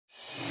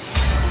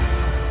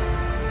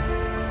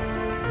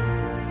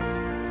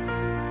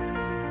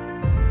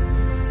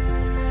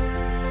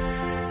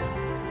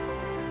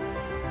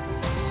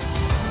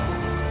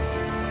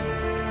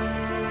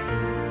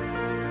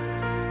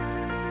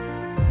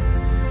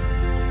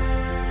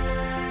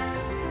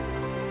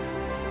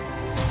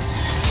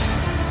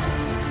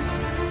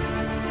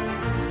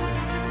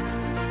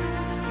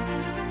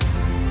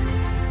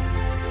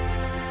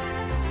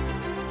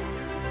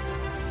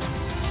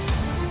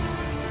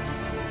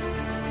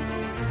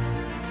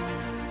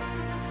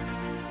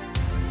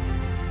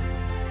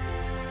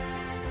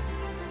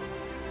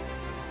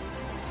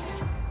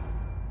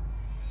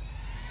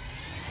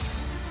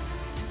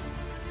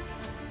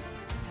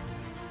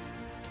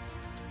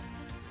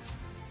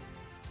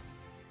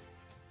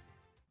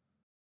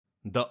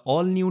The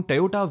all-new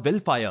Toyota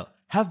Vellfire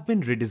have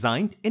been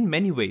redesigned in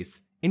many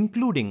ways,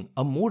 including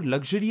a more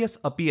luxurious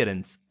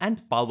appearance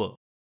and power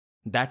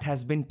that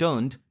has been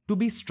turned to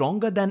be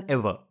stronger than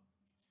ever.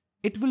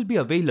 It will be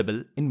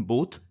available in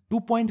both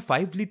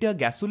 2.5-litre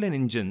gasoline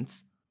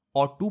engines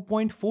or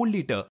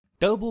 2.4-litre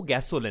turbo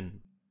gasoline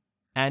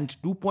and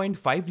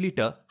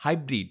 2.5-litre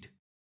hybrid.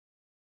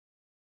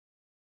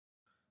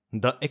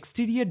 The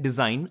exterior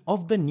design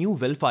of the new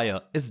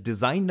Vellfire is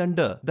designed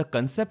under the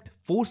concept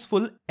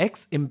Forceful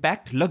X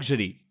Impact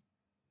Luxury.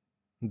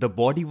 The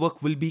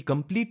bodywork will be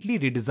completely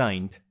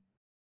redesigned.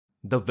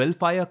 The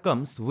Vellfire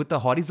comes with a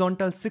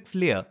horizontal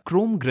 6-layer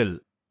chrome grille,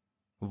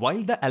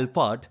 while the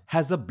Alphard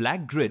has a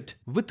black grid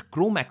with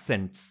chrome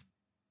accents.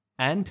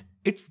 And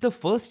it's the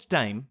first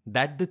time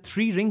that the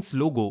 3 rings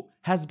logo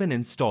has been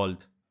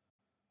installed.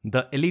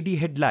 The LED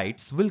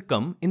headlights will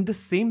come in the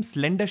same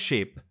slender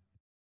shape.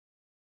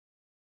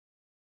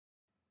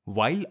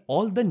 While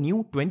all the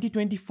new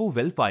 2024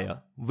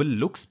 Vellfire will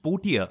look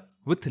sportier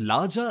with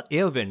larger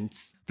air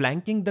vents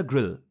flanking the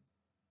grille.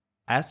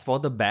 As for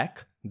the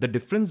back, the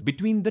difference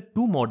between the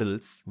two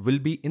models will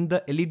be in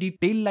the LED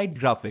taillight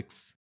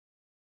graphics.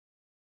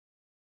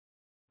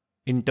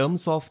 In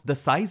terms of the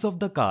size of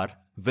the car,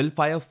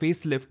 Vellfire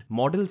Facelift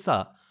models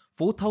are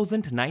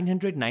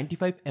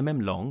 4,995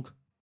 mm long,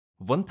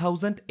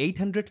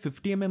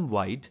 1,850 mm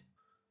wide,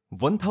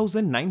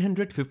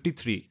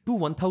 1953 to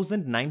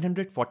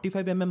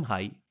 1945 mm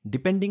high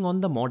depending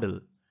on the model,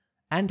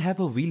 and have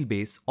a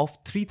wheelbase of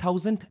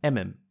 3000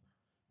 mm,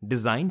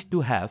 designed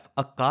to have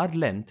a car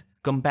length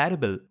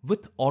comparable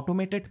with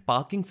automated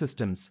parking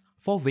systems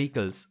for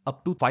vehicles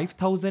up to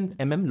 5000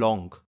 mm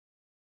long.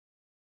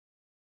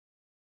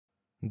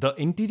 The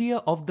interior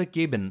of the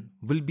cabin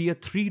will be a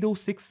 3-row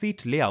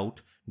 6-seat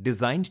layout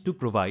designed to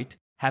provide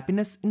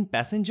happiness in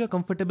passenger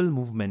comfortable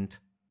movement,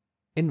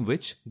 in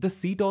which the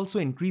seat also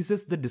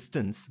increases the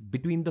distance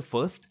between the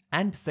first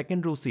and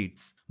second row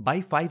seats by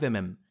 5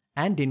 mm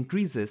and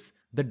increases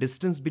the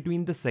distance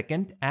between the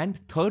second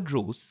and third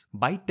rows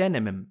by 10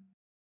 mm.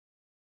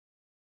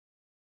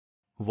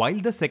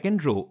 While the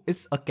second row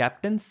is a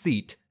captain's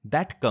seat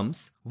that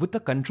comes with a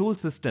control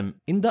system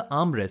in the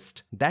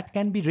armrest that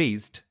can be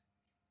raised.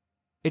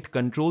 It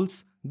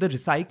controls the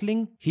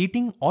recycling,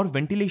 heating or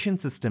ventilation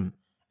system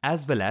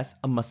as well as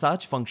a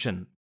massage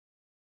function.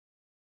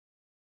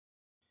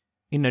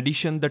 In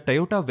addition, the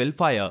Toyota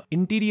Vellfire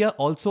interior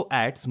also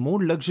adds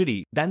more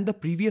luxury than the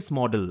previous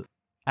model,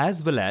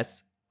 as well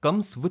as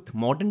comes with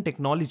modern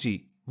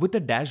technology with a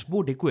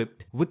dashboard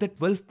equipped with a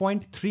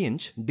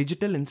 12.3-inch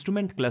digital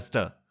instrument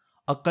cluster,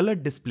 a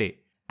colored display,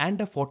 and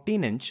a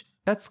 14-inch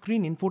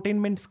touchscreen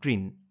infotainment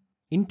screen.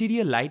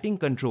 Interior lighting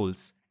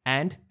controls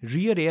and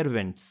rear air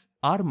vents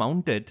are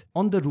mounted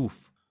on the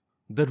roof.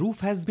 The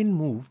roof has been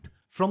moved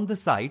from the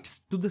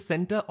sides to the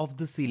center of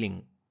the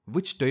ceiling,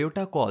 which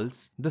Toyota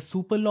calls the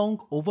super long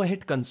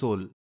overhead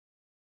console.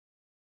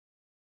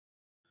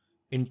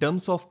 In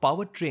terms of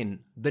powertrain,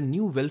 the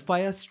new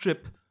Vellfire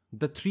strip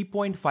the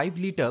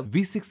 3.5-litre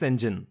V6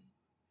 engine.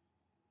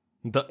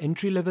 The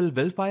entry-level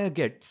Vellfire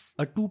gets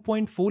a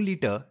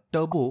 2.4-litre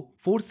turbo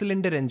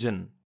 4-cylinder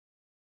engine,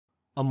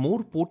 a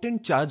more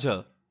potent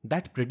charger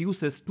that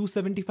produces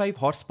 275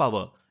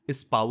 horsepower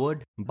is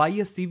powered by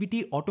a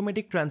CVT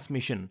automatic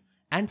transmission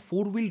and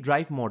 4-wheel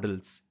drive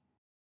models.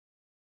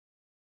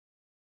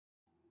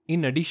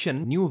 In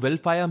addition, new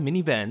Vellfire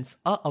minivans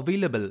are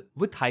available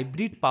with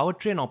hybrid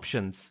powertrain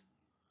options,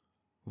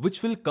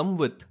 which will come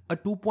with a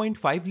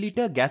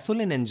 2.5-litre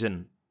gasoline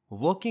engine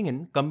working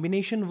in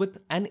combination with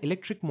an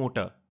electric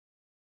motor,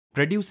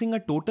 producing a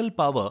total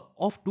power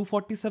of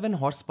 247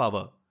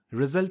 horsepower,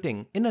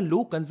 resulting in a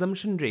low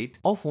consumption rate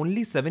of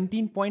only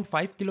 17.5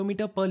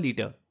 km per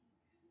litre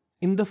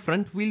in the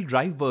front-wheel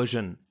drive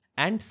version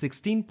and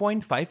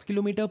 16.5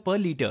 km per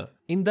litre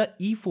in the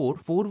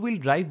E4 4-wheel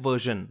drive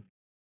version.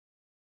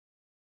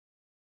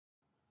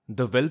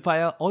 The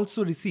Vellfire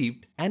also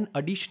received an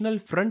additional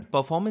front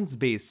performance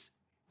base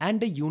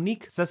and a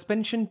unique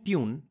suspension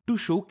tune to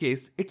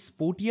showcase its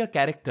sportier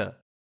character.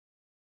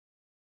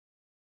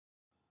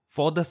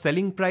 For the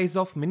selling price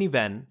of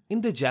minivan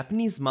in the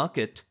Japanese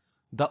market,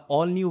 the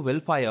all-new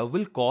Vellfire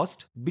will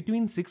cost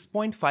between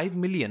 6.5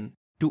 million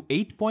to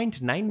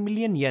 8.9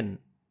 million yen,